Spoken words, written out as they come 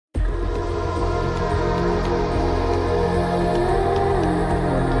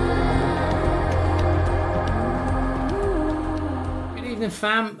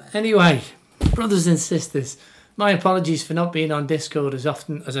fam. Anyway, brothers and sisters, my apologies for not being on Discord as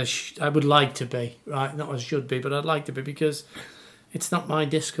often as I would like to be, right? Not as should be, but I'd like to be, because it's not my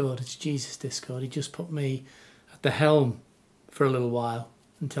Discord, it's Jesus' Discord. He just put me at the helm for a little while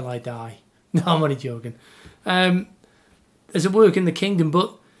until I die. No, I'm only joking. There's a work in the kingdom,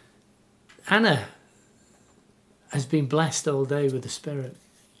 but Anna has been blessed all day with the Spirit,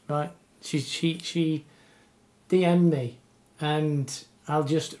 right? She DM'd me, and I'll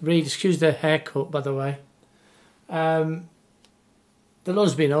just read. Excuse the haircut, by the way. The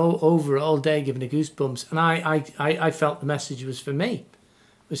Lord's been over it all day, giving me goosebumps, and I felt the message was for me.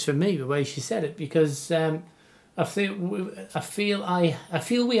 It was for me, the way she said it, because I feel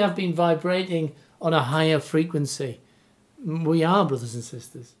we have been vibrating on a higher frequency. We are, brothers and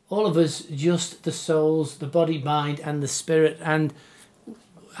sisters. All of us, just the souls, the body, mind, and the spirit. And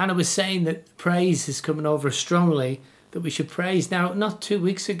Anna was saying that praise is coming over us strongly, that we should praise. Now, not 2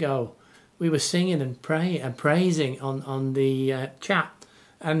 weeks ago, we were singing and praying and praising on the chat.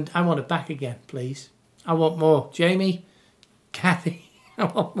 And I want it back again, please. I want more. Jamie, Kathy, I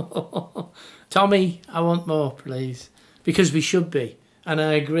want more. Tommy, I want more, please. Because we should be. And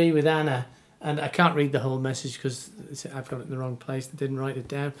I agree with Anna. And I can't read the whole message because I've got it in the wrong place. I didn't write it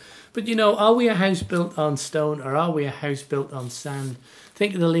down. But, you know, are we a house built on stone, or are we a house built on sand?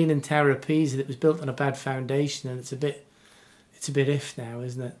 Think of the Leaning Tower of Pisa that was built on a bad foundation, and it's a bit iff now,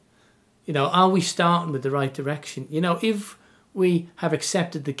 isn't it? You know, are we starting with the right direction? You know, if we have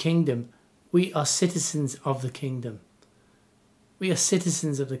accepted the kingdom, we are citizens of the kingdom. We are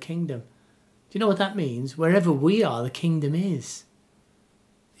citizens of the kingdom. Do you know what that means? Wherever we are, the kingdom is.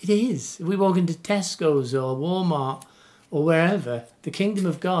 It is. If we walk into Tesco's or Walmart or wherever, the kingdom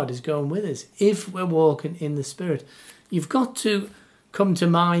of God is going with us. If we're walking in the Spirit, you've got to come to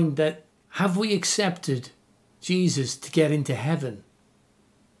mind that, have we accepted Jesus to get into heaven?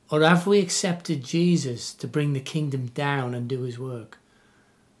 Or have we accepted Jesus to bring the kingdom down and do his work?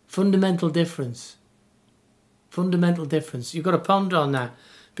 Fundamental difference. Fundamental difference. You've got to ponder on that,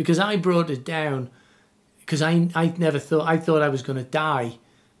 because I brought it down because I thought I was going to die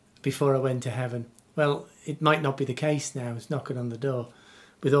before I went to heaven. Well, it might not be the case now. It's knocking on the door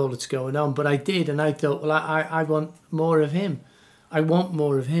with all that's going on. But I did, and I thought, well, I want more of him. I want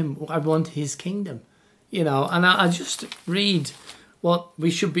more of him. I want his kingdom. You know, and I just read what we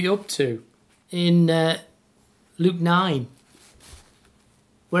should be up to in Luke 9.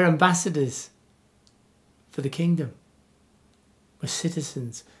 We're ambassadors for the kingdom. We're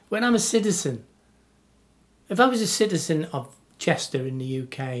citizens. When I'm a citizen, if I was a citizen of Chester in the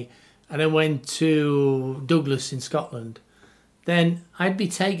UK and I went to Douglas in Scotland, then I'd be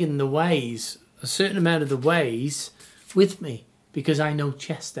taking the ways, a certain amount of the ways, with me, because I know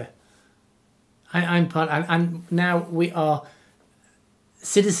Chester. I'm part, and now we are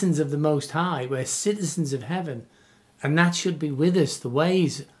citizens of the Most High. We're citizens of heaven, and that should be with us. The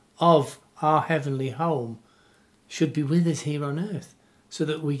ways of our heavenly home should be with us here on earth, so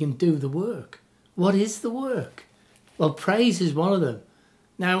that we can do the work. What is the work? Well, praise is one of them.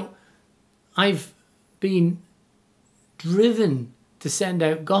 Now, I've been driven to send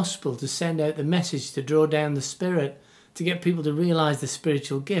out gospel, to send out the message, to draw down the Spirit, to get people to realise the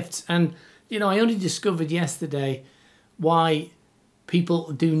spiritual gifts. And, you know, I only discovered yesterday why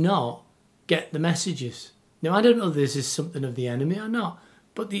people do not get the messages. Now, I don't know if this is something of the enemy or not,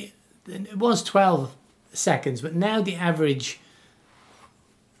 but it was 12 seconds, but now the average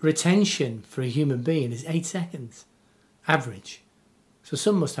retention for a human being is 8 seconds. Average. So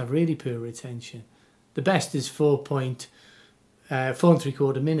some must have really poor retention. The best is 4 and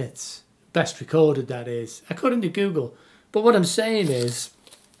 3/4 minutes. Best recorded, that is, according to Google. But what I'm saying is,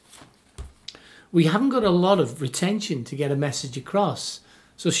 we haven't got a lot of retention to get a message across.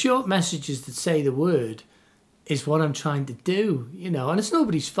 So short messages that say the word is what I'm trying to do, you know. And it's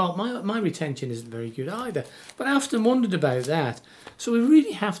nobody's fault. My retention isn't very good either. But I often wondered about that. So we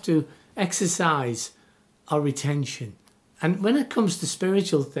really have to exercise our retention. And when it comes to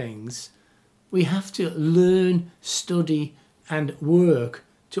spiritual things, we have to learn, study, and work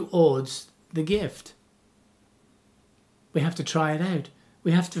towards the gift. We have to try it out.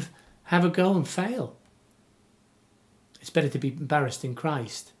 We have to have a go and fail. It's better to be embarrassed in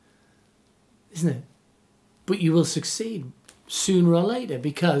Christ, isn't it? But you will succeed sooner or later,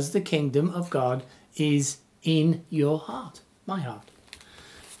 because the kingdom of God is in your heart, my heart.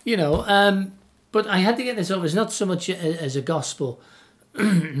 You know, but I had to get this over. It's not so much as a gospel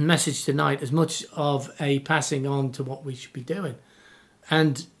message tonight, as much of a passing on to what we should be doing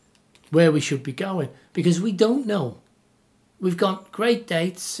and where we should be going, because we don't know. We've got great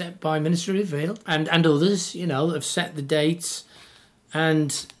dates set by Ministry Revealed, and others, you know, have set the dates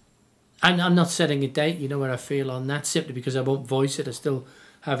And I'm not setting a date, you know, where I feel on that, simply because I won't voice it. I still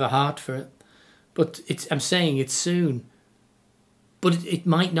have a heart for it. But I'm saying it's soon. But it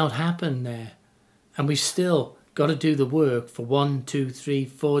might not happen there. And we've still got to do the work for 1, 2, 3,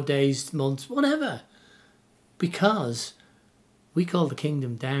 4 days, months, whatever. Because we call the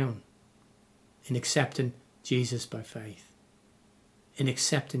kingdom down in accepting Jesus by faith. In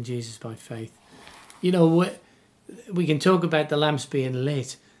accepting Jesus by faith. You know, we can talk about the lamps being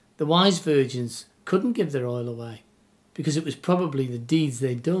lit. The wise virgins couldn't give their oil away because it was probably the deeds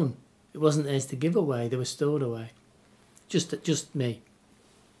they'd done. It wasn't theirs to give away. They were stored away. Just me.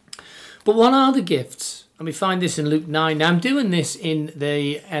 But what are the gifts? And we find this in Luke 9. Now, I'm doing this in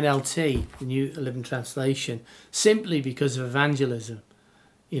the NLT, the New Living Translation, simply because of evangelism.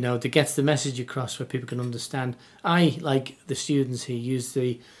 You know, to get the message across where people can understand. I, like the students here, use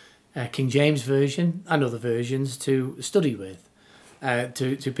the King James Version and other versions to study with,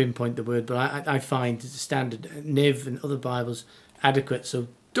 to pinpoint the word. But I find the standard NIV and other Bibles adequate. So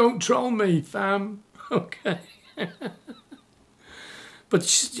don't troll me, fam. Okay.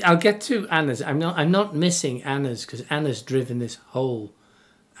 But I'll get to Anna's. I'm not missing Anna's because Anna's driven this whole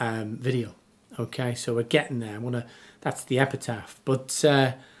video. Okay, so we're getting there. That's the epitaph. But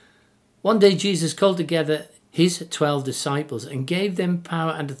one day Jesus called together his 12 disciples and gave them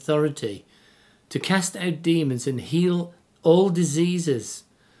power and authority to cast out demons and heal all diseases.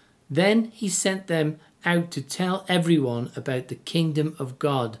 Then he sent them out to tell everyone about the kingdom of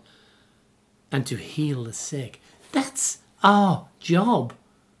God and to heal the sick. That's our job,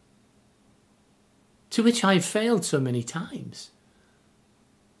 to which I've failed so many times.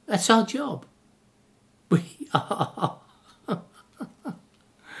 That's our job. We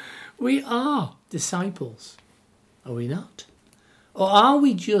are disciples, are we not? Or are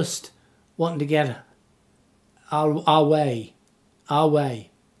we just wanting to get our way? Our way.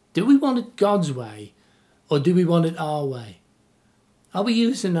 Do we want it God's way, or do we want it our way? Are we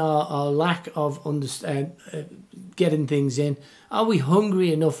using our lack of getting things in? Are we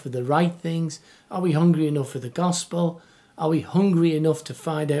hungry enough for the right things? Are we hungry enough for the gospel? Are we hungry enough to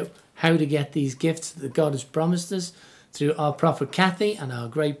find out how to get these gifts that God has promised us through our prophet Kathy and our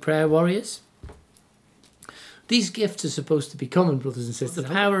great prayer warriors? These gifts are supposed to be common, brothers and sisters.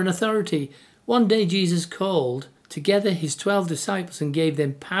 Power and authority. One day Jesus called together his 12 disciples and gave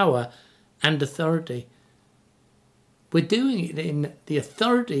them power and authority. We're doing it in the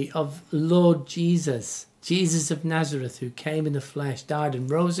authority of Lord Jesus, Jesus of Nazareth, who came in the flesh, died and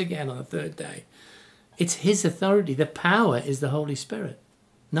rose again on the third day. It's his authority. The power is the Holy Spirit,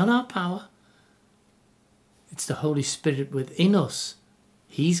 not our power. It's the Holy Spirit within us.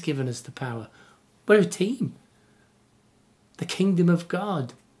 He's given us the power. We're a team. The kingdom of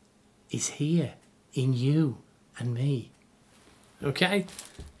God is here in you and me. Okay?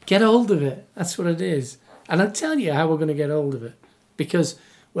 Get hold of it. That's what it is. And I'll tell you how we're going to get hold of it. Because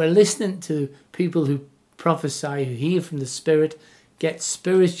we're listening to people who prophesy, who hear from the Spirit, get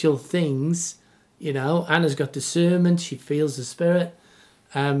spiritual things. You know, Anna's got discernment. She feels the Spirit.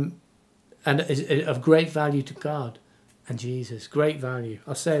 And is of great value to God and Jesus. Great value.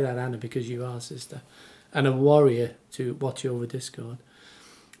 I'll say that, Anna, because you are, sister. And a warrior to watch over Discord.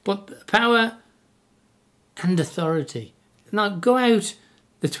 But power and authority. Now, go out,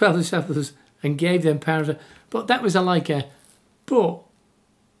 the 12 disciples, and gave them power. But that was but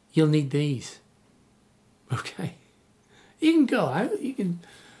you'll need these. Okay? You can go out, you can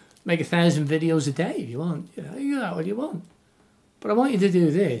make 1,000 videos a day if you want. You know, you do that what you want. But I want you to do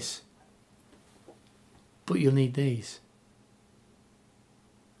this. But you'll need these.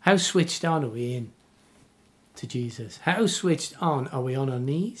 How switched on are we in to Jesus? How switched on are we on our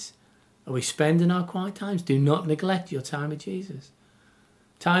knees? Are we spending our quiet times? Do not neglect your time with Jesus.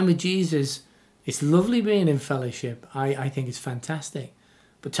 Time with Jesus, it's lovely being in fellowship. I think it's fantastic.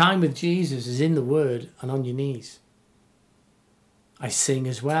 But time with Jesus is in the Word and on your knees. I sing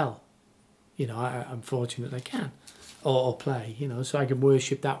as well. You know, I'm fortunate I can. Or play, you know, so I can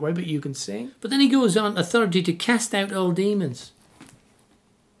worship that way, but you can sing. But then he goes on, authority to cast out all demons.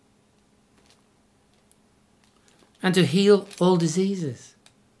 And to heal all diseases.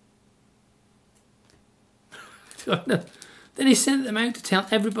 Then he sent them out to tell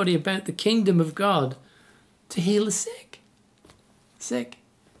everybody about the kingdom of God, to heal the sick. Sick.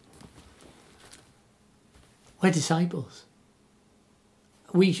 We're disciples.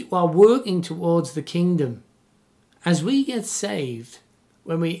 We are working towards the kingdom. As we get saved,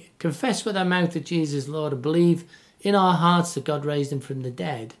 when we confess with our mouth that Jesus is Lord and believe in our hearts that God raised him from the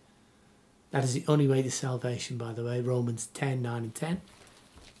dead, that is the only way to salvation, by the way, Romans 10, 9 and 10.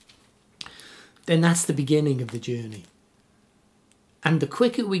 Then that's the beginning of the journey. And the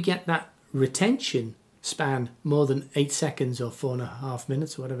quicker we get that retention span, more than 8 seconds or 4.5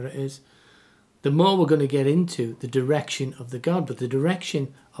 minutes or whatever it is, the more we're going to get into the direction of the God. But the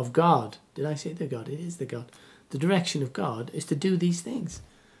direction of God, did I say the God? It is the God. The direction of God is to do these things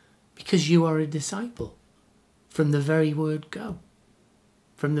because you are a disciple from the very word go.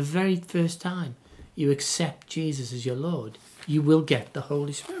 From the very first time you accept Jesus as your Lord, you will get the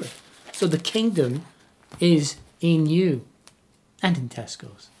Holy Spirit. So the kingdom is in you and in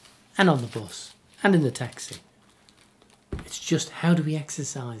Tesco's and on the bus and in the taxi. It's just how do we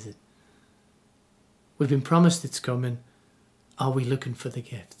exercise it? We've been promised it's coming. Are we looking for the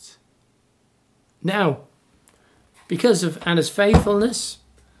gifts? Now, because of Anna's faithfulness,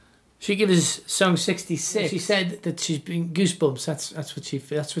 she gives us Song 66. She said that she's been goosebumps. That's what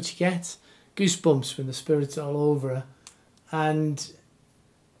she gets. Goosebumps when the Spirit's all over her. And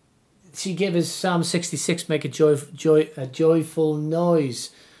she gave us Psalm 66, make a joyful noise.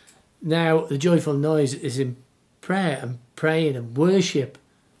 Now, the joyful noise is in prayer and praying and worship,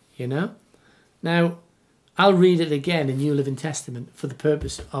 you know. Now, I'll read it again in New Living Testament for the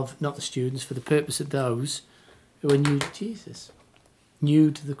purpose of, not the students, for the purpose of those who are new to Jesus,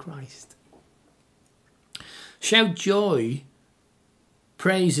 new to the Christ. Shout joy,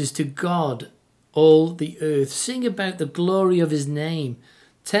 praises to God, all the earth. Sing about the glory of his name.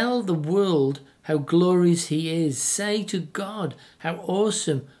 Tell the world how glorious he is. Say to God, how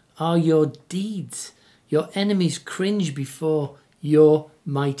awesome are your deeds. Your enemies cringe before your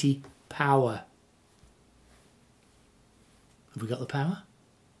mighty power. Have we got the power?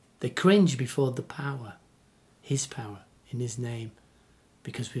 They cringe before the power, his power in his name,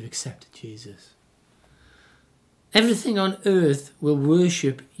 because we've accepted Jesus. Everything on earth will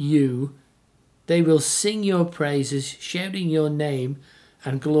worship you. They will sing your praises, shouting your name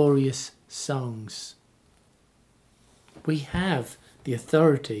and glorious songs. We have the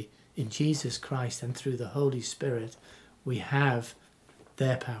authority in Jesus Christ, and through the Holy Spirit we have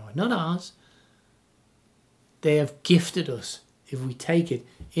their power, not ours. They have gifted us if we take it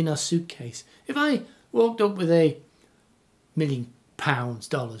in our suitcase. If I walked up with £1 million,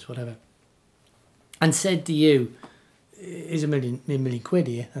 dollars, whatever, and said to you, here's a million quid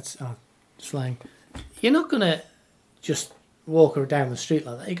here, that's our slang, you're not going to just walk her down the street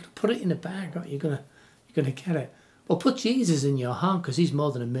like that. You're going to put it in a bag, right? You're going to get it. Well, put Jesus in your heart, because he's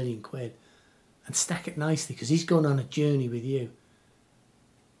more than £1 million, and stack it nicely, because he's going on a journey with you.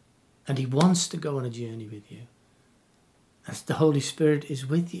 And he wants to go on a journey with you. As the Holy Spirit is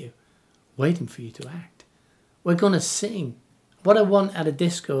with you, waiting for you to act. We're going to sing. What I want at a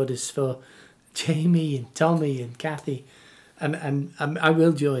Discord is for Jamie and Tommy and Kathy, and I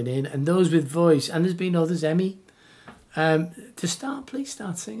will join in, and those with voice, and there's been others, Emmy, please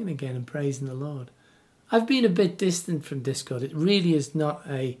start singing again and praising the Lord. I've been a bit distant from Discord. It really is not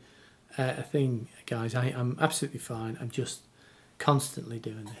a thing, guys. I'm absolutely fine. I'm just constantly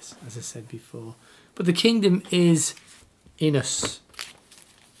doing this, as I said before. But the kingdom is in us.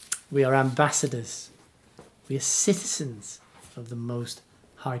 We are ambassadors. We are citizens of the most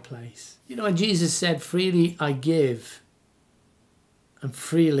high place. You know, when Jesus said, freely I give and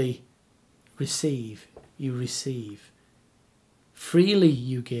freely receive, you receive. Freely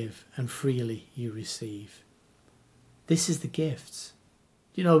you give and freely you receive. This is the gifts.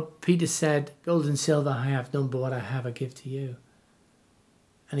 You know, Peter said, gold and silver I have none, but what I have I give to you.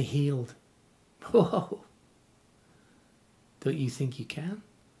 And he healed. Whoa. Don't you think you can?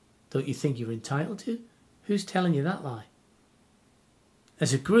 Don't you think you're entitled to? Who's telling you that lie?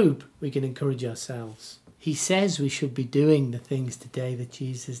 As a group, we can encourage ourselves. He says we should be doing the things today that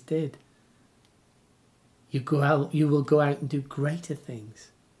Jesus did. You will go out and do greater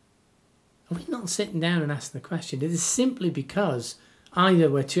things. Are we not sitting down and asking the question? It is simply because either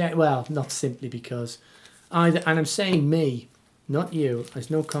not simply because, and I'm saying me, not you. There's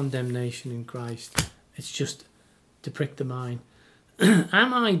no condemnation in Christ. It's just to prick the mind.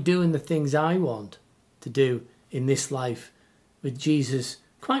 Am I doing the things I want to do in this life with Jesus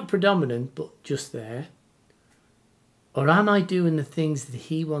quite predominant, but just there? Or am I doing the things that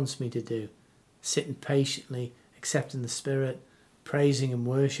he wants me to do? Sitting patiently, accepting the Spirit, praising and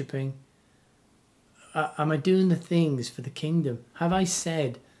worshipping? Am I doing the things for the kingdom? Have I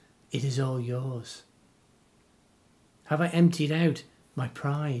said, it is all yours? Have I emptied out my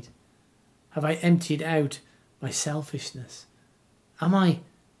pride? Have I emptied out my selfishness? Am I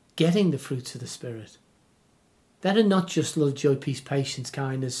getting the fruits of the Spirit? That are not just love, joy, peace, patience,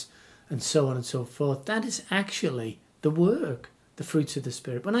 kindness, and so on and so forth. That is actually the work, the fruits of the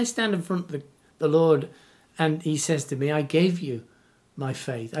Spirit. When I stand in front of the Lord and he says to me, I gave you my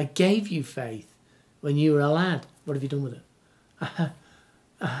faith. I gave you faith when you were a lad. What have you done with it?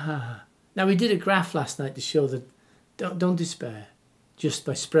 Now, we did a graph last night to show that don't despair. Just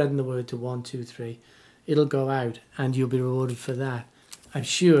by spreading the word to 1, 2, 3, it'll go out and you'll be rewarded for that. I'm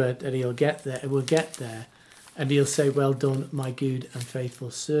sure that he'll get there. It will get there, and he'll say, "Well done, my good and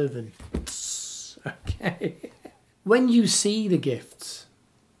faithful servant." Okay. When you see the gifts,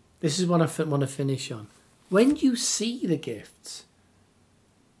 this is what I want to finish on. When you see the gifts,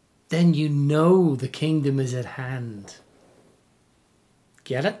 then you know the kingdom is at hand.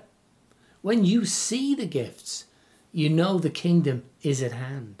 Get it? When you see the gifts, you know the kingdom is at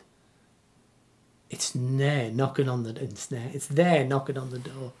hand. It's there knocking on the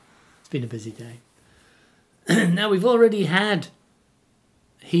door. It's been a busy day. Now, we've already had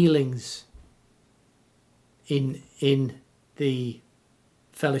healings in the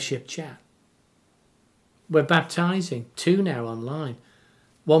fellowship chat. We're baptizing 2 now online.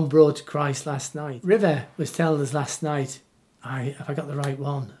 1 brought to Christ last night. River was telling us last night, have I got the right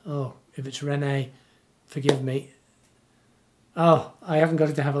one? Oh, if it's Renee, forgive me. Oh, I haven't got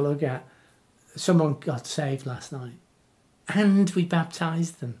it to have a look at. Someone got saved last night. And we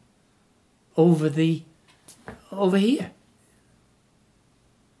baptized them over here.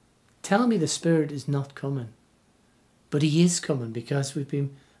 Tell me the Spirit is not coming. But he is coming, because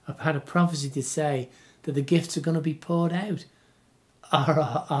I've had a prophecy to say that the gifts are going to be poured out. Are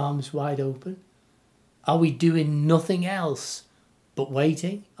our arms wide open? Are we doing nothing else but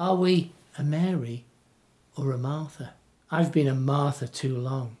waiting? Are we a Mary or a Martha? I've been a Martha too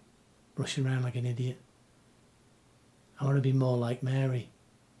long, rushing around like an idiot. I want to be more like Mary,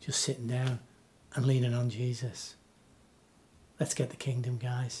 just sitting down and leaning on Jesus. Let's get the kingdom,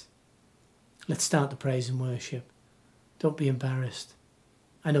 guys. Let's start the praise and worship. Don't be embarrassed.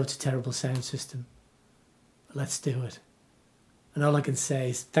 I know it's a terrible sound system, but let's do it. And all I can say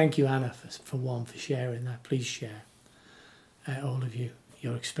is thank you, Anna, for sharing that. Please share, all of you,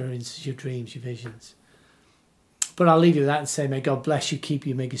 your experiences, your dreams, your visions. But I'll leave you with that and say, may God bless you, keep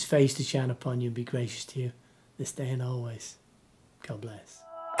you, make his face to shine upon you, and be gracious to you this day and always. God bless.